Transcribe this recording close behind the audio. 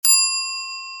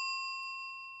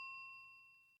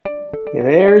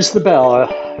There's the bell.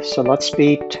 So let's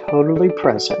be totally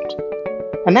present.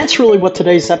 And that's really what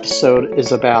today's episode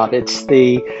is about. It's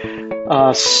the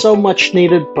so much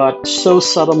needed but so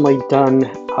subtly done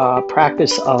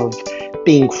practice of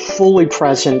being fully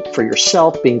present for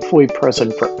yourself, being fully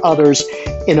present for others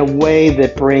in a way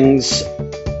that brings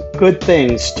good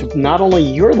things to not only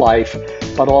your life,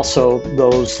 but also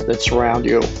those that surround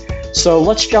you. So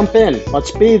let's jump in.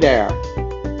 Let's be there.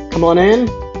 Come on in.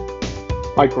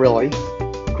 Like really.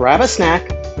 Grab a snack,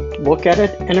 look at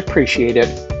it, and appreciate it.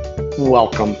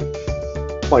 Welcome.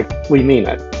 Like we mean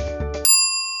it.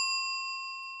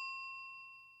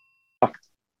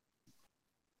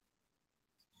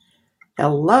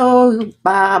 Hello,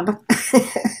 Bob.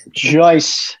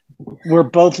 Joyce, we're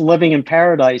both living in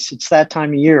paradise. It's that time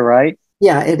of year, right?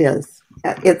 Yeah, it is.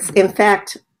 It's, in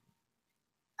fact,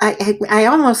 I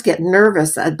almost get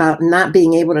nervous about not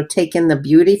being able to take in the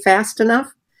beauty fast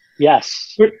enough.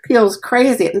 Yes. It feels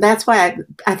crazy. And that's why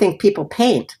I think people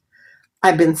paint.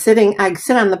 I sit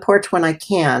on the porch when I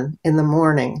can in the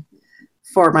morning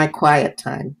for my quiet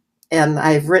time. And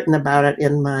I've written about it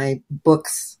in my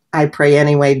books, I Pray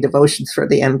Anyway, Devotions for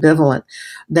the Ambivalent,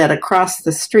 that across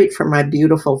the street from my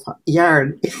beautiful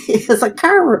yard is a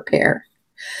car repair.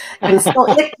 And so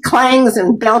it clangs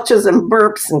and belches and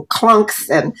burps and clunks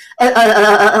and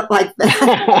like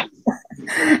that.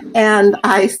 And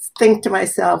I think to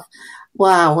myself,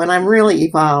 wow, when I'm really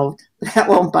evolved, that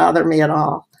won't bother me at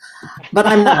all. But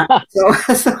I'm not.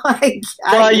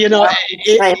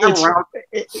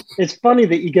 It's funny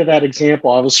that you give that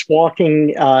example. I was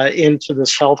walking into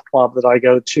this health club that I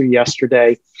go to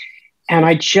yesterday, and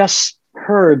I just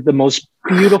heard the most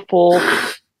beautiful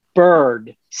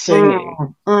bird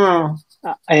singing.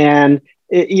 And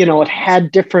it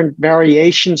had different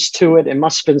variations to it. It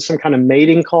must have been some kind of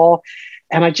mating call.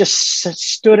 And I just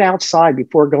stood outside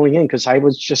before going in because I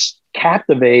was just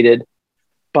captivated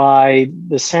by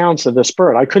the sounds of this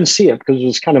bird. I couldn't see it because it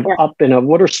was kind of up in a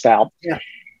water spout. Yeah.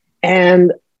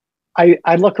 And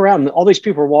I look around and all these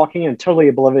people are walking in totally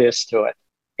oblivious to it.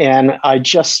 And I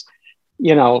just,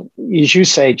 as you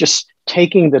say, just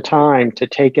taking the time to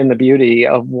take in the beauty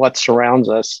of what surrounds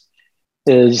us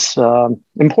is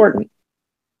important.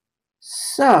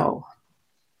 So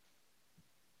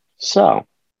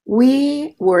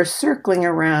we were circling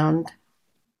around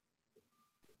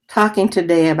talking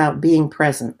today about being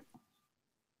present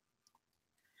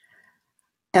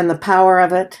and the power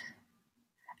of it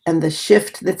and the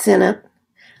shift that's in it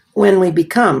when we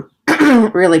become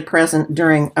really present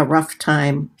during a rough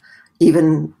time,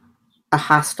 even a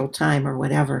hostile time or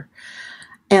whatever.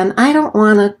 And I don't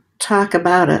want to talk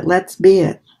about it. Let's be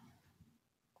it.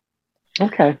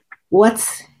 Okay.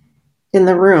 What's in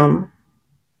the room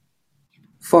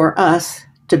for us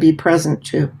to be present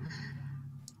to?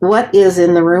 What is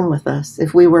in the room with us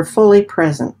if we were fully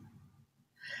present?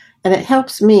 And it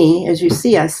helps me, as you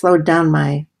see, I slowed down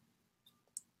my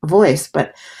voice,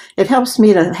 but it helps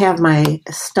me to have my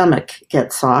stomach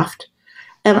get soft.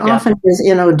 And often as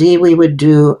NOD, we would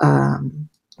do,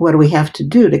 what do we have to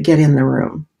do to get in the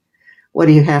room? What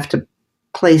do you have to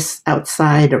place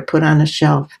outside or put on a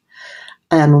shelf?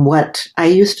 And what I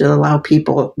used to allow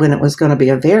people, when it was going to be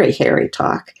a very hairy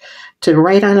talk, to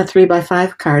write on a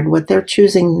 3x5 card what they're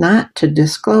choosing not to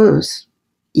disclose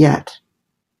yet.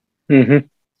 Mm-hmm.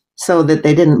 So that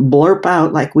they didn't blurp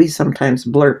out like we sometimes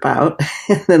blurp out.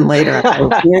 And then later,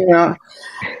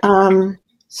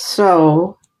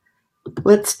 so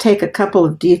let's take a couple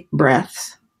of deep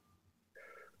breaths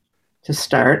to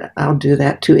start. I'll do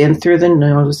that too. In through the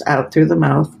nose, out through the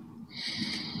mouth.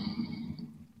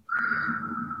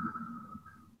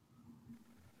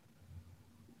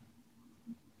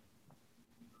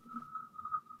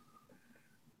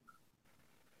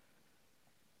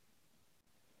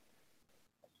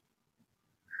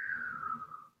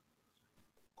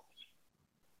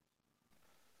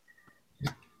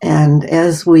 And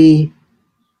as we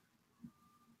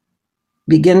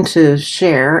begin to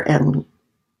share and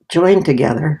join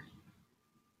together,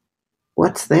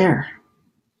 what's there?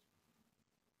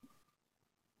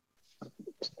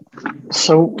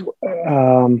 So,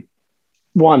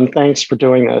 one, thanks for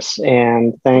doing this.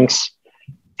 And thanks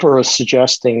for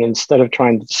suggesting, instead of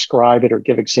trying to describe it or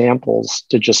give examples,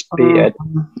 to just be it.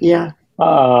 Yeah.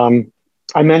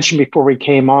 I mentioned before we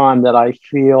came on that I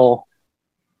feel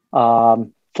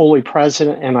fully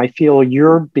present, and I feel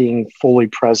you're being fully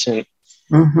present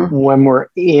when we're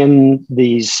in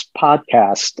these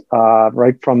podcasts,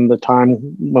 right from the time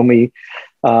when we,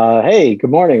 hey, good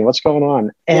morning, what's going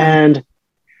on? Yeah. And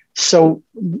so,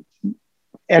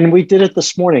 and we did it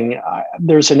this morning.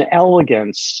 There's an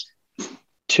elegance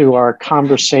to our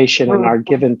conversation and our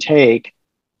give and take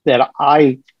that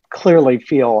I clearly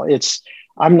feel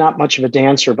I'm not much of a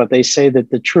dancer, but they say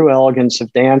that the true elegance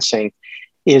of dancing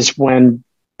is when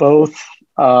both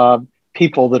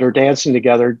people that are dancing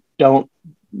together don't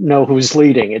know who's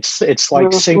leading. It's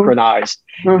like synchronized,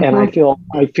 and I feel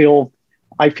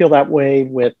that way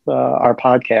with our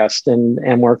podcast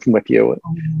and working with you.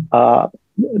 I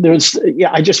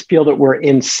just feel that we're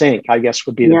in sync, I guess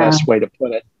would be the best way to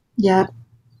put it. Yeah.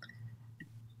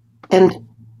 And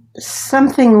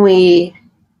something we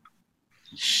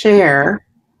share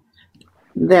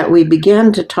that we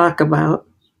began to talk about,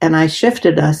 and I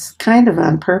shifted us kind of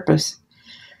on purpose,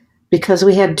 because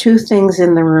we had two things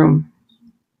in the room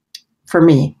for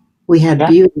me. We had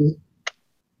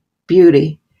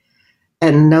beauty,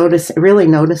 and really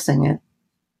noticing it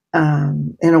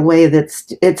in a way it's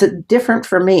different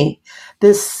for me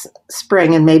this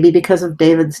spring, and maybe because of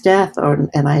David's death,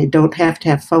 and I don't have to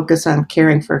have focus on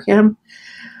caring for him.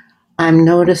 I'm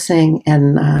noticing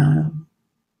and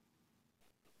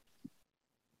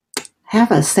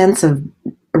have a sense of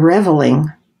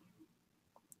reveling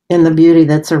in the beauty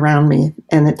that's around me,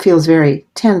 and it feels very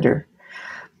tender.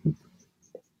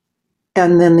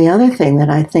 And then the other thing that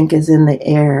I think is in the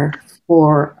air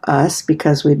for us,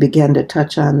 because we began to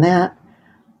touch on that,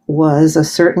 was a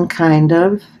certain kind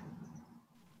of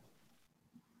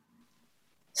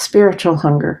spiritual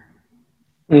hunger.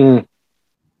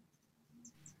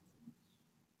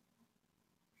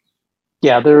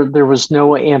 Yeah, there was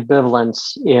no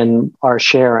ambivalence in our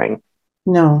sharing.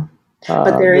 No,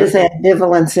 but there is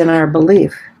ambivalence in our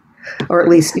belief, or at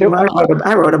least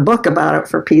I wrote a book about it,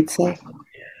 for Pete's sake.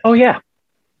 Oh yeah.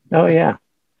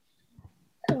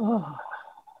 Oh.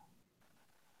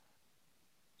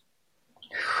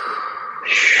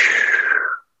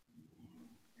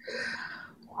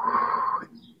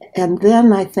 And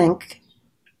then I think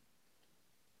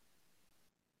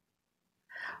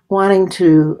wanting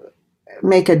to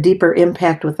make a deeper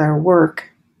impact with our work,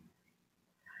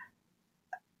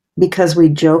 because we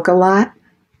joke a lot.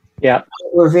 Yeah.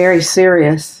 We're very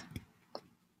serious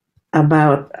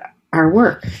about our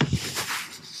work,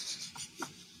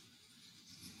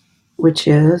 which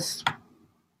is,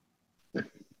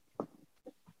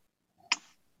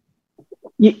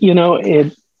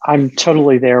 I'm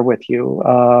totally there with you.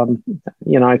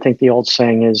 I think the old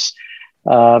saying is,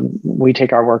 we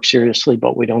take our work seriously,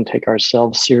 but we don't take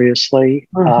ourselves seriously.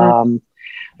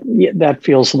 That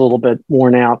feels a little bit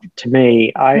worn out to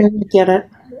me. I get it.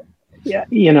 Yeah,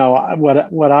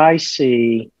 what I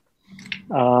see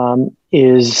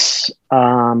is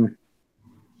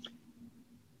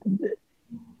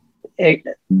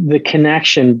the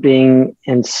connection being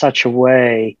in such a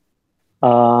way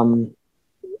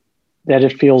that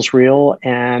it feels real,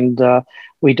 and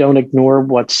we don't ignore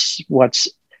what's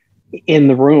in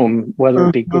the room, whether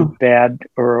it be good, bad,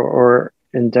 or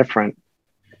indifferent.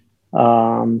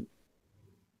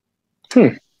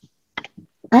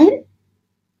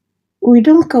 We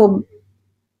don't go.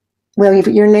 Well,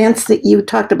 you're Nancy. You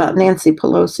talked about Nancy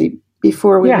Pelosi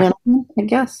before we went on, I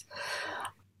guess,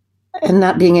 and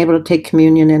not being able to take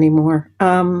communion anymore.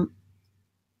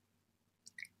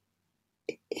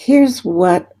 Here's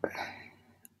what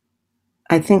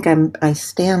I think I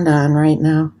stand on right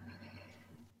now,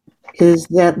 is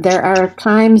that there are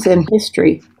times in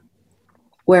history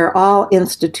where all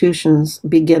institutions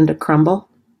begin to crumble.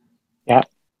 Yeah.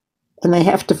 And they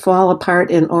have to fall apart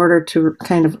in order to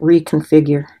kind of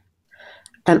reconfigure.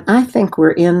 And I think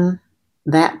we're in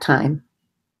that time.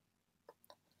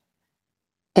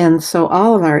 And so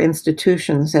all of our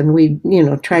institutions, and we,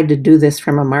 tried to do this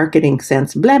from a marketing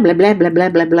sense, blah, blah, blah, blah, blah,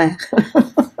 blah, blah,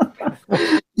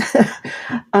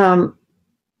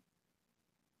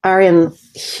 are in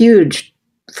huge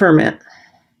ferment.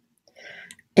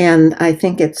 And I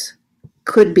think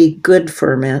could be good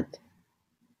ferment,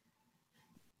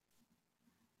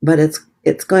 but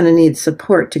it's going to need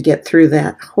support to get through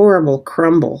that horrible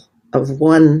crumble of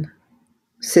one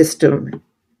system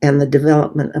and the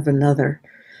development of another.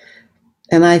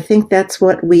 And I think that's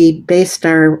what we based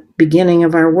our beginning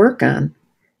of our work on.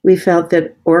 We felt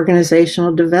that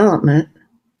organizational development,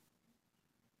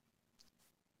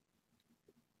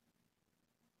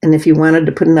 and if you wanted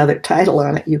to put another title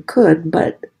on it, you could,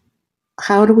 but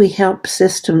how do we help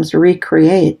systems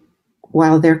recreate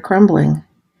while they're crumbling?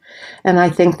 And I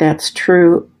think that's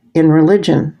true in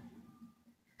religion.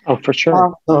 Oh, for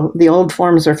sure. Also, the old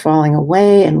forms are falling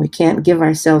away, and we can't give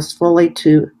ourselves fully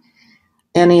to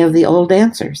any of the old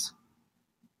answers.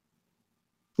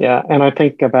 Yeah, and I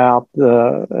think about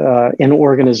in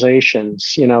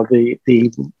organizations,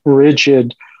 the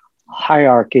rigid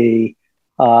hierarchy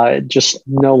it just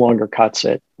no longer cuts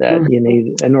it. That you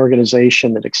need an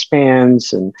organization that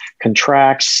expands and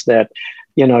contracts, that,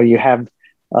 you have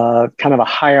kind of a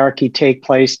hierarchy take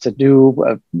place to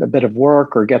do a bit of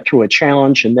work or get through a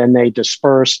challenge, and then they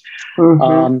disperse.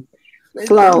 Flow.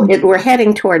 We're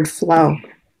heading toward flow.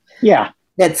 Yeah.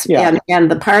 And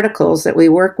the particles that we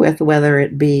work with, whether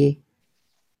it be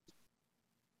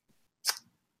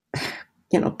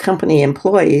company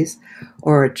employees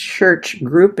or a church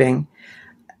grouping,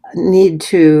 need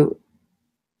to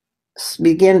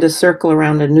begin to circle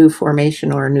around a new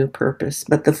formation or a new purpose.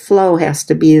 But the flow has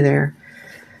to be there.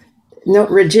 No,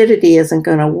 rigidity isn't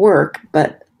going to work,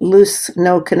 but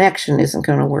no connection isn't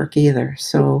going to work either.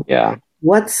 So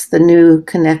what's the new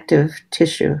connective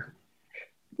tissue?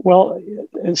 Well,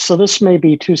 so this may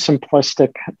be too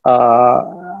simplistic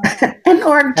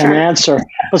an answer,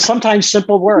 but sometimes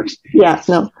simple works. Yeah,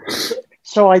 no.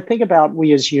 So I think about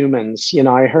we as humans.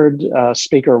 I heard a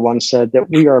speaker once said that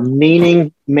we are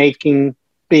meaning-making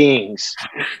beings,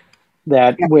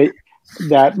 that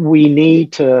we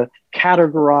need to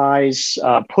categorize,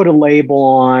 put a label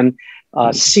on,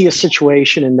 see a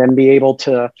situation, and then be able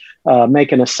to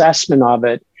make an assessment of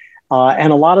it.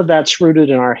 And a lot of that's rooted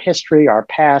in our history, our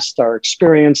past, our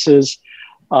experiences.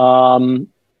 And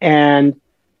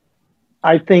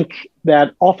I think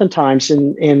that oftentimes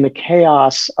in the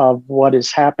chaos of what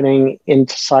is happening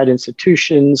inside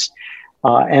institutions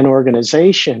and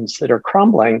organizations that are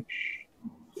crumbling,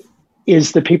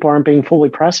 is that people aren't being fully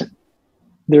present.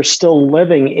 They're still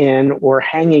living in or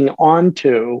hanging on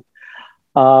to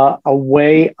a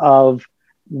way of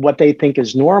what they think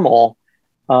is normal,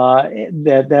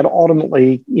 that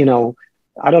ultimately,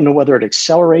 I don't know whether it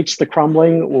accelerates the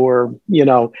crumbling or,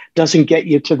 doesn't get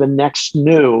you to the next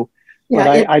new. Yeah,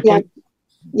 but I think,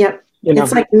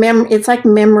 it's like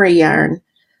memory yarn.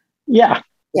 Yeah.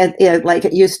 Like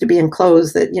it used to be in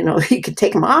clothes that, you could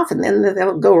take them off and then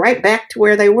they'll go right back to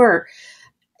where they were.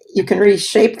 You can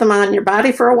reshape them on your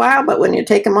body for a while, but when you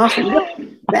take them off,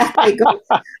 back they go.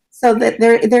 So that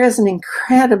there is an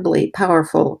incredibly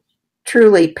powerful,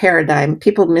 truly paradigm.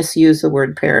 People misuse the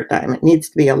word paradigm. It needs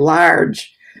to be a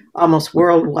large, almost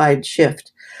worldwide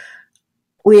shift.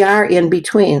 We are in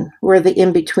between. We're the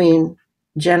in-between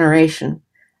generation.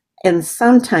 And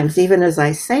sometimes, even as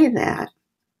I say that,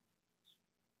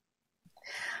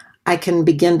 I can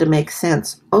begin to make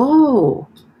sense. Oh,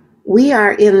 we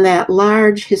are in that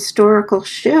large historical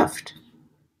shift.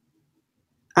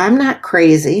 I'm not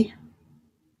crazy.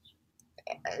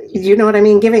 You know what I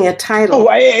mean? Giving a title.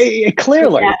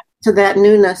 Clearly. To that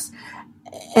newness.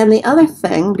 And the other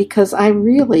thing, because I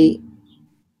really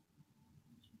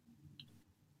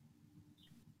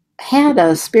had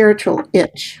a spiritual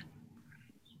itch,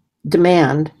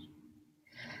 demand,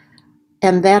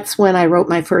 and that's when I wrote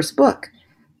my first book.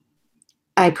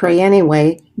 I Pray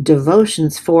Anyway,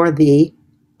 Devotions for the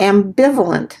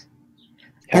Ambivalent. Yes.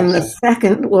 And the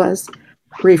second was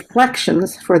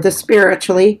Reflections for the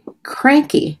Spiritually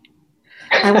Cranky.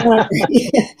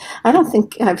 I don't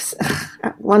think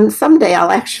someday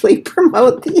I'll actually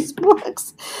promote these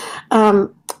books.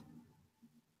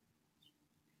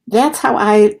 That's how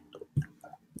I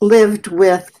lived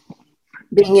with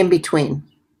being in between.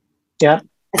 Yeah.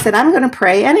 I said, I'm going to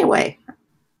pray anyway.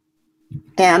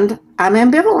 And I'm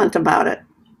ambivalent about it,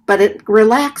 but it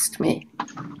relaxed me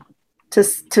to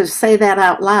say that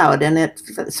out loud. And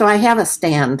so I have a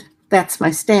stand. That's my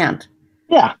stand.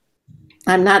 Yeah.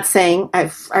 I'm not saying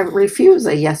I refuse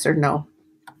a yes or no.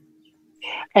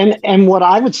 And what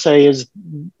I would say is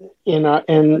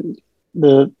in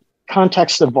the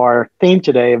context of our theme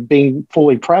today of being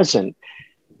fully present,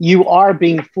 you are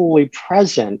being fully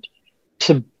present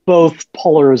to both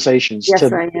polarizations. Yes,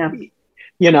 I am.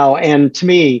 And to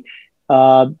me,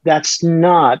 that's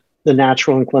not the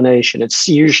natural inclination. It's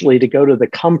usually to go to the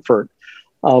comfort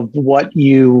of what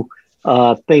you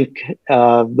think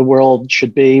the world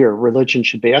should be or religion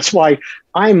should be. That's why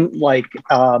I'm like,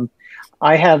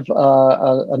 I have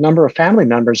a number of family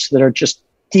members that are just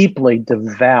deeply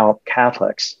devout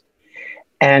Catholics.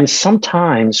 And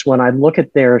sometimes when I look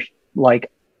at their like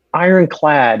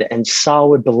ironclad and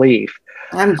solid belief,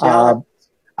 I'm jealous.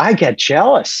 I get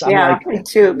jealous. Yeah, I'm like, me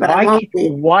too. But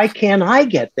why can't I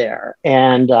get there?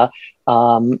 And so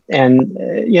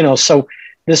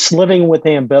this living with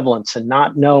ambivalence and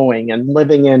not knowing and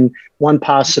living in one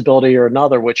possibility or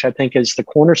another, which I think is the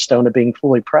cornerstone of being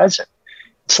fully present.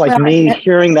 It's like me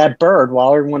hearing that bird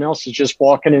while everyone else is just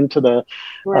walking into the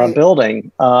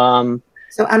building.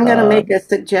 So I'm going to make a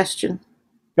suggestion.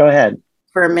 Go ahead.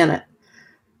 For a minute.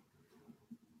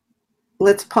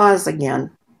 Let's pause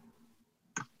again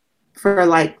for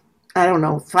like I don't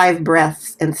know, 5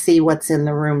 breaths and see what's in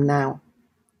the room now.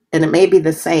 And it may be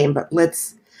the same, but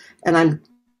and I'm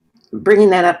bringing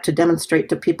that up to demonstrate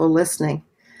to people listening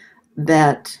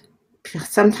that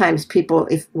sometimes people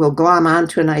will glom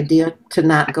onto an idea to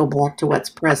not go back to what's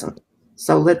present.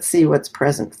 So let's see what's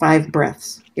present. 5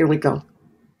 breaths. Here we go.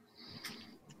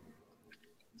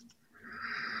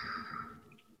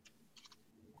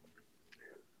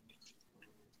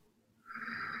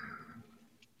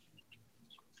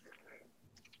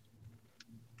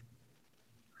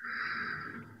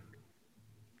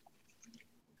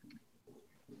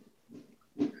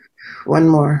 One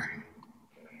more.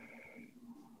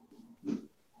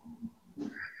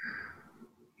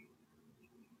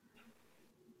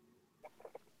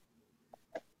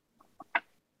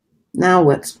 Now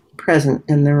what's present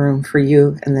in the room for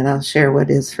you, and then I'll share what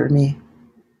is for me.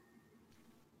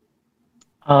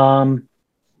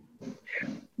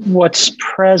 What's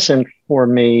present for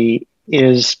me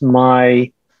is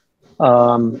my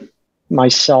my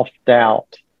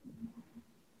self-doubt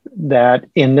that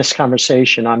in this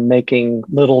conversation I'm making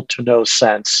little to no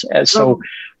sense. So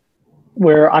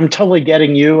where I'm totally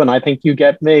getting you and I think you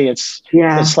get me, it's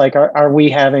like, are we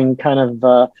having kind of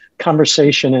a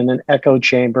conversation in an echo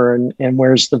chamber, and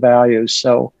where's the value?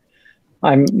 So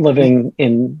I'm living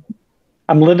in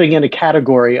a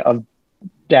category of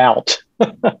doubt.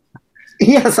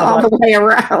 Yes, all the way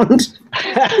around.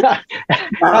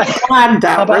 I'm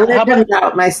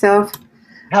doubt myself.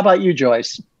 How about you,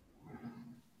 Joyce?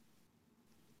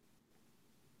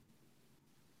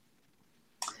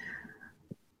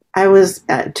 I was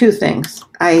 2 things.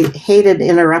 I hated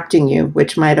interrupting you,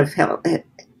 which might have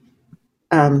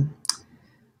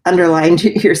underlined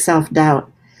your self-doubt.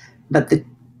 But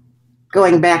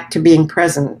going back to being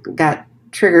present got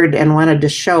triggered and wanted to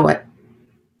show it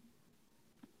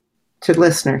to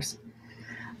listeners.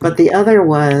 But the other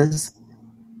was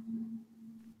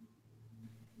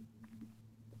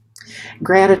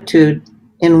gratitude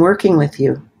in working with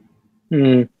you.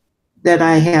 That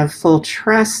I have full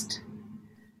trust.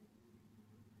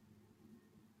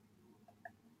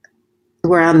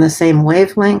 We're on the same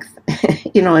wavelength,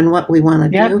 in what we want to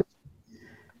do.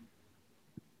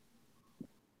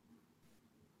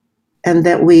 And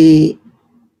that we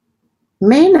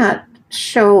may not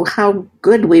show how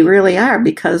good we really are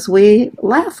because we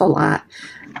laugh a lot.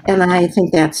 And I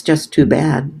think that's just too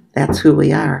bad. That's who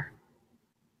we are.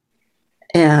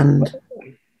 And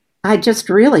I just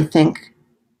really think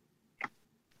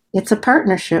it's a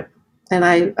partnership. And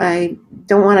I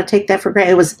don't want to take that for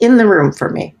granted. It was in the room for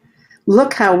me.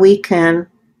 Look how we can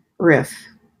riff.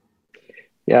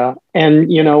 Yeah.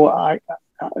 And,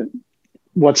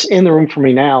 what's in the room for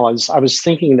me now is I was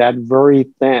thinking that very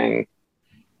thing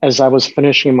as I was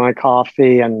finishing my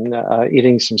coffee and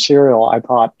eating some cereal. I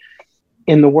thought,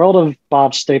 in the world of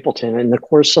Bob Stapleton, in the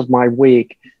course of my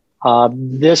week,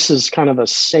 this is kind of a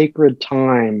sacred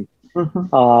time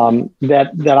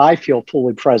that I feel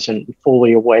fully present,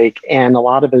 fully awake. And a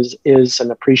lot of it is an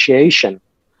appreciation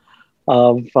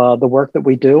of the work that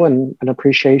we do and an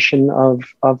appreciation of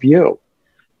you.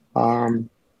 What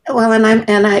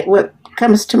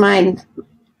comes to mind,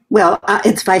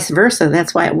 it's vice versa.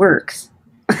 That's why it works.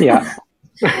 Yeah.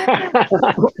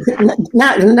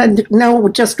 No,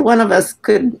 just one of us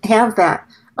could have that.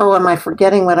 Oh, am I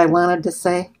forgetting what I wanted to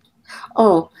say?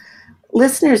 Oh,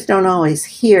 listeners don't always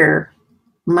hear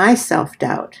my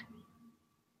self-doubt.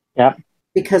 Yeah.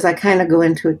 Because I kind of go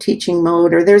into a teaching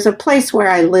mode, or there's a place where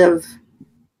I live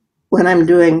when I'm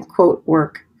doing quote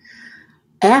work.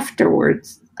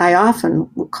 Afterwards, I often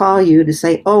will call you to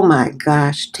say, oh my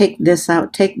gosh, take this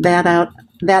out, take that out.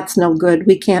 That's no good.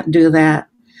 We can't do that.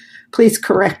 Please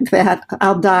correct that.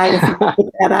 I'll die if you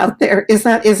put that out there.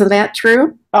 Isn't that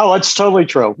true? Oh, it's totally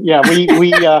true. Yeah,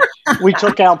 we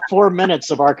took out 4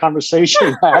 minutes of our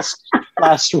conversation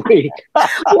last week.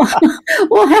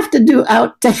 We'll have to do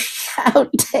outtakes.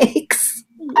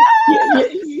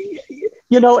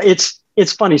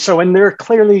 It's funny. So, and there are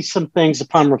clearly some things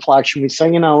upon reflection we say,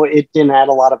 it didn't add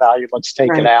a lot of value. Let's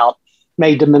take it out.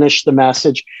 May diminish the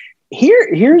message.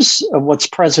 Here's what's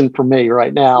present for me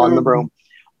right now in the room.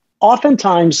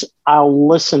 Oftentimes, I'll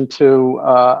listen to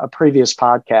a previous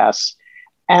podcast,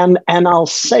 and I'll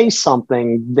say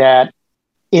something that,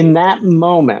 in that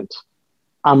moment,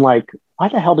 I'm like, "Why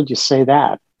the hell did you say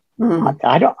that?"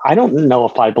 I don't know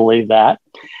if I believe that,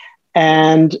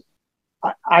 and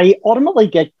I ultimately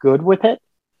get good with it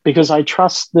because I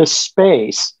trust this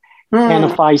space. And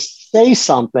if I say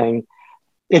something,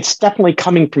 it's definitely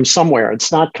coming from somewhere.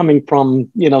 It's not coming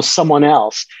from someone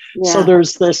else. Yeah. So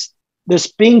there's this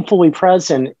being fully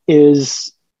present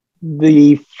is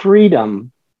the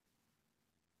freedom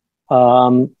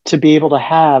to be able to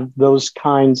have those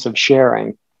kinds of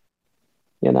sharing,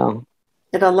 you know.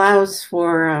 It allows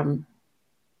for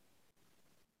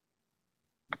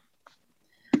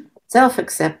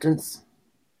self-acceptance.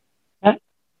 Yeah.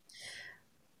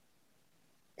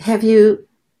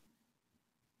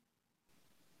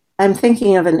 I'm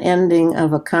thinking of an ending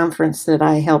of a conference that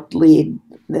I helped lead,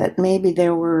 that maybe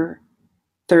there were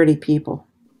 30 people.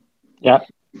 Yeah.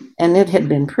 And it had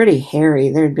been pretty hairy.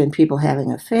 There had been people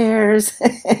having affairs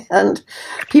and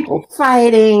people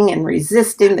fighting and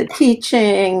resisting the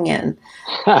teaching and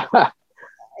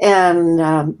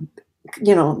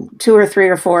two or three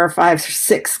or four or five or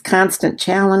six constant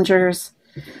challengers.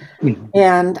 Mm-hmm.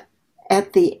 And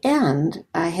at the end,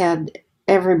 I had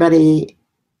everybody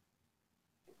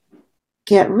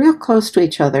get real close to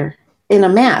each other in a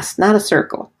mass, not a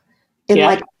circle.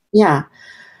 Yeah.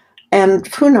 And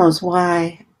who knows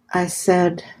why I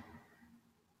said,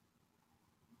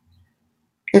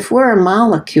 if we're a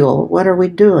molecule, what are we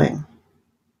doing?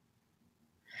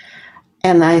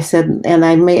 And I said, then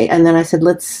I said,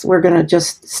 we're going to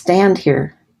just stand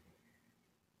here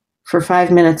for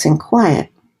 5 minutes in quiet.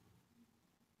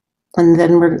 And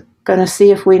then we're going to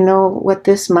see if we know what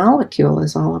this molecule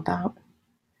is all about.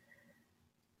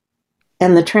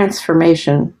 And the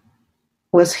transformation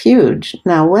was huge.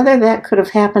 Now, whether that could have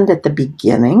happened at the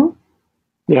beginning,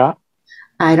 yeah,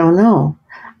 I don't know.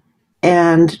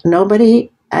 And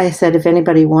I said, if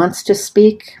anybody wants to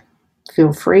speak,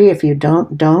 feel free. If you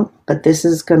don't. But this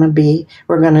is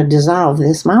we're going to dissolve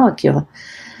this molecule.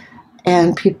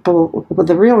 And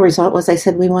the real result was I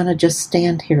said, we want to just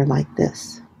stand here like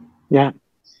this. Yeah.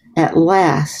 At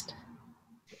last,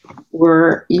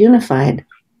 we're unified.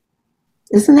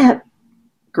 Isn't that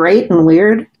great and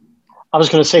weird? I was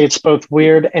going to say it's both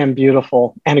weird and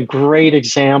beautiful, and a great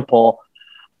example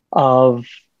of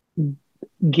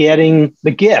getting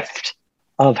the gift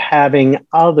of having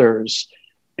others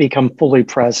become fully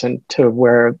present to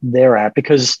where they're at.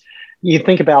 Because you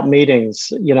think about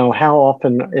meetings, how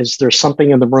often is there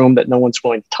something in the room that no one's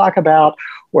going to talk about,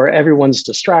 where everyone's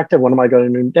distracted? What am I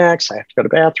going to do next? I have to go to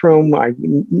the bathroom. I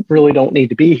really don't need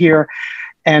to be here.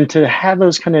 And to have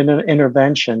those kind of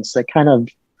interventions that kind of,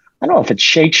 I don't know if it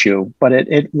shakes you, but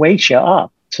it wakes you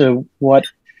up to what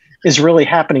is really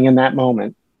happening in that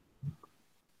moment.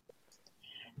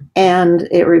 And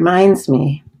it reminds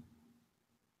me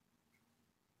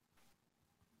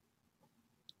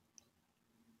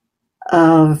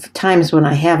of times when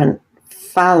I haven't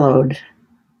followed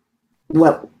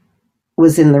what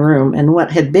was in the room. And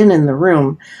what had been in the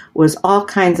room was all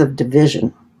kinds of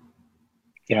division.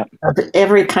 Yeah. Of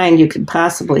every kind you could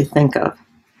possibly think of.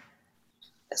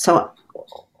 So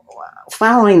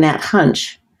following that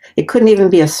hunch, it couldn't even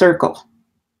be a circle.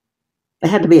 It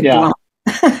had to be a block.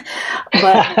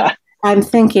 But I'm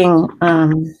thinking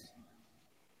of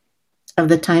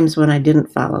the times when I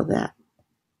didn't follow that.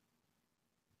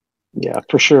 Yeah,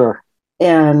 for sure.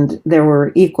 And there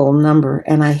were equal number.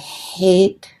 And I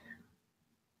hate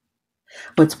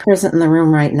what's present in the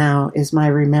room right now is my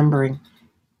remembering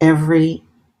every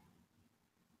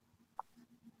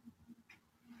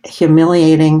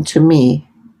humiliating to me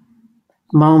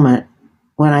moment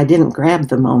when I didn't grab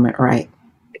the moment right.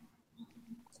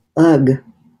 Ugh.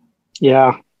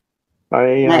 Yeah.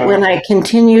 When I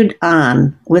continued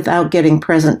on without getting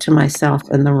present to myself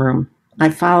in the room,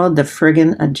 I followed the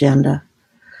friggin' agenda.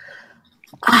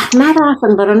 Not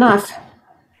often, but enough.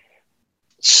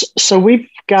 So we've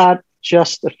got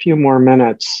just a few more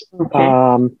minutes.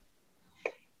 Okay.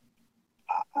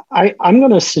 I'm going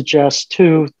to suggest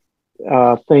two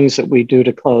things that we do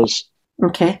to close.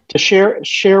 Okay. To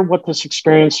share what this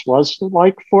experience was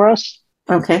like for us.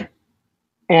 Okay.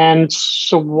 And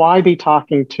so why be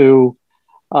talking to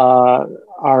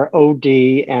our OD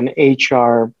and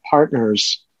HR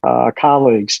partners,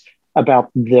 colleagues,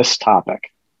 about this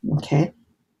topic? Okay.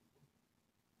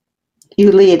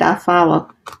 You lead, I follow.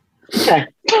 Okay.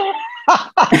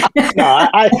 No,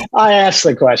 I ask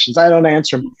the questions. I don't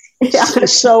answer them. Yeah.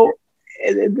 So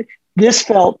this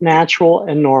felt natural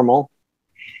and normal,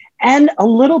 and a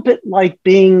little bit like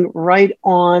being right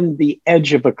on the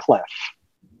edge of a cliff,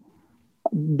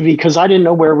 because I didn't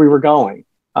know where we were going,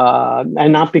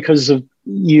 and not because of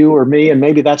you or me. And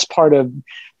maybe that's part of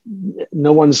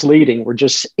no one's leading. We're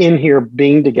just in here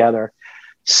being together.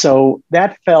 So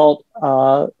that felt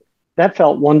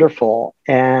wonderful,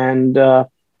 and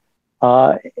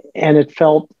it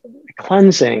felt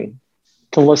cleansing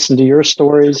to listen to your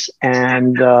stories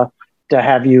and to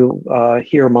have you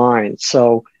hear mine.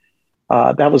 So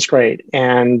that was great.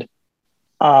 And if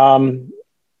I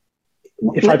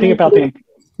think about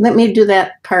Let me do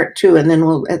that part too, and then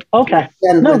we'll Okay.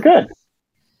 end No, with good.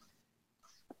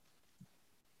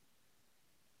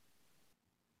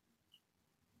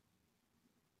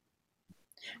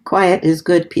 quiet is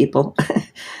good, people.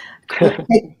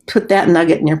 Put that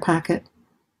nugget in your pocket.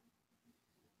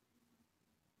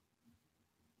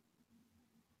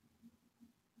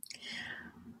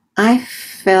 I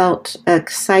felt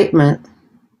excitement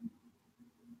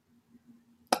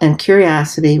and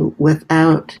curiosity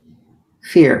without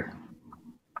fear.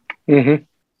 Mm-hmm.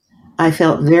 I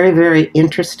felt very, very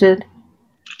interested.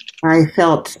 I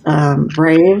felt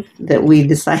brave that we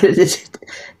decided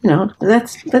to,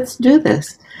 let's do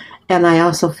this. And I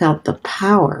also felt the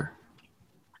power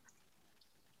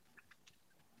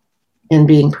in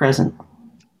being present.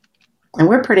 And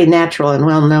we're pretty natural and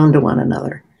well known to one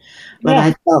another. But Yeah.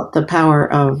 I felt the power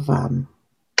of our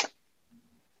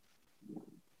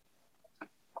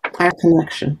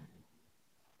connection.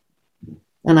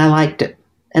 And I liked it.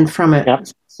 And from it, Yep.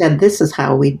 said, this is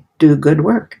how we do good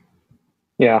work.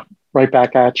 Yeah. Right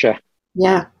back at you.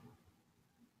 Yeah.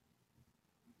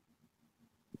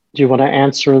 Do you want to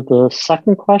answer the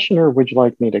second question, or would you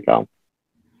like me to go?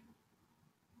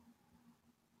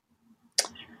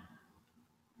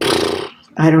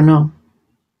 I don't know.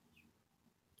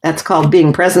 That's called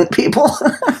being present, people.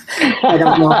 I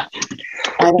don't know.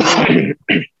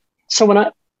 So when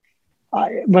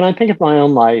I think of my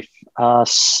own life,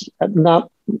 not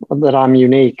that I'm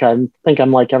unique, I think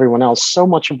I'm like everyone else. So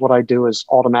much of what I do is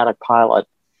automatic pilot.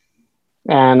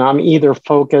 And I'm either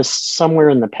focused somewhere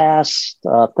in the past,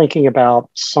 thinking about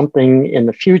something in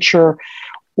the future,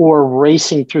 or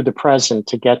racing through the present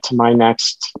to get to my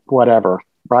next whatever,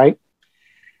 right?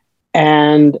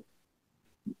 And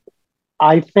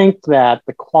I think that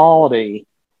the quality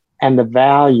and the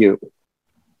value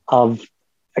of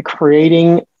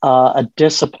creating a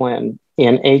discipline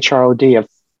in HROD of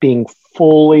being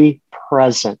fully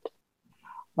present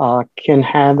can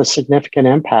have a significant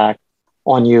impact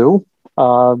on you,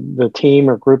 the team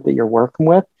or group that you're working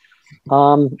with,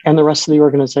 and the rest of the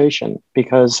organization.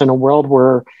 Because in a world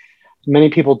where many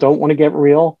people don't want to get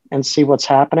real and see what's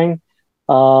happening,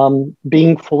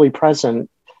 being fully present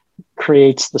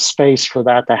creates the space for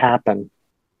that to happen.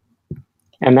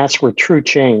 And that's where true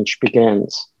change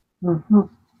begins. Mm-hmm.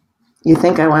 You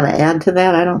think I want to add to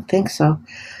that? I don't think so.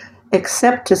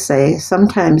 Except to say,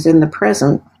 sometimes in the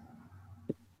present,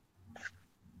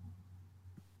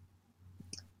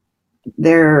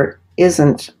 there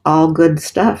isn't all good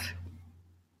stuff.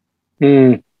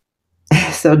 Mm.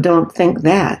 So don't think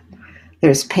that.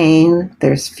 There's pain,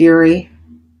 there's fury,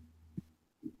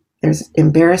 there's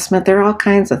embarrassment, there are all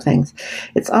kinds of things.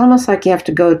 It's almost like you have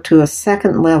to go to a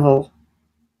second level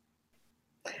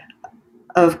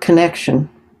of connection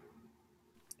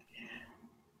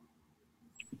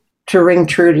to ring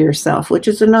true to yourself, which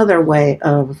is another way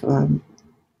of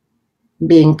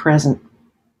being present.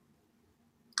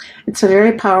 It's a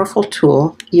very powerful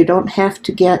tool. You don't have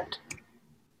to get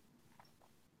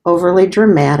overly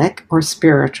dramatic or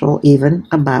spiritual even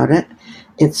about it.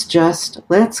 It's just,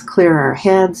 let's clear our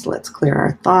heads, let's clear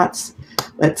our thoughts,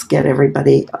 let's get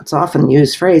everybody, it's often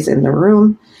used phrase, in the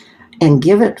room, and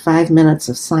give it 5 minutes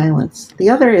of silence. The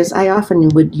other is, I often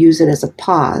would use it as a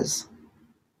pause.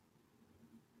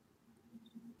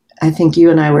 I think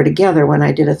you and I were together when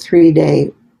I did a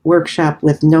 3-day workshop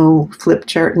with no flip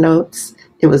chart notes.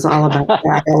 It was all about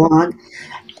dialogue.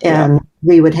 And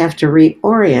we would have to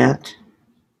reorient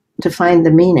to find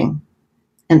the meaning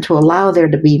and to allow there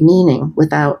to be meaning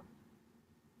without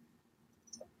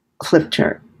flip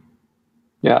chart.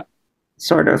 Yeah.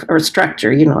 Sort of, or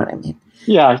structure, you know what I mean?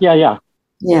 Yeah.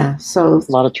 Yeah, so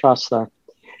a lot of trust there.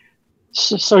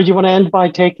 So you want to end by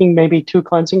taking maybe 2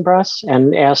 cleansing breaths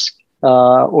and ask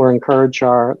or encourage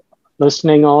our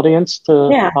listening audience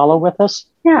to follow with us?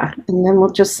 Yeah, and then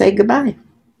we'll just say goodbye.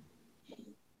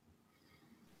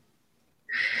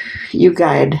 You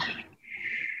guide.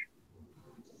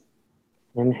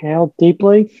 Inhale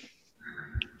deeply.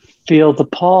 Feel the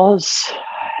pause.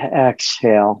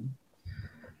 Exhale.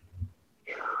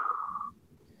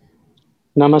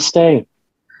 Namaste.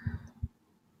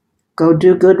 Go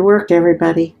do good work,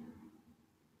 everybody.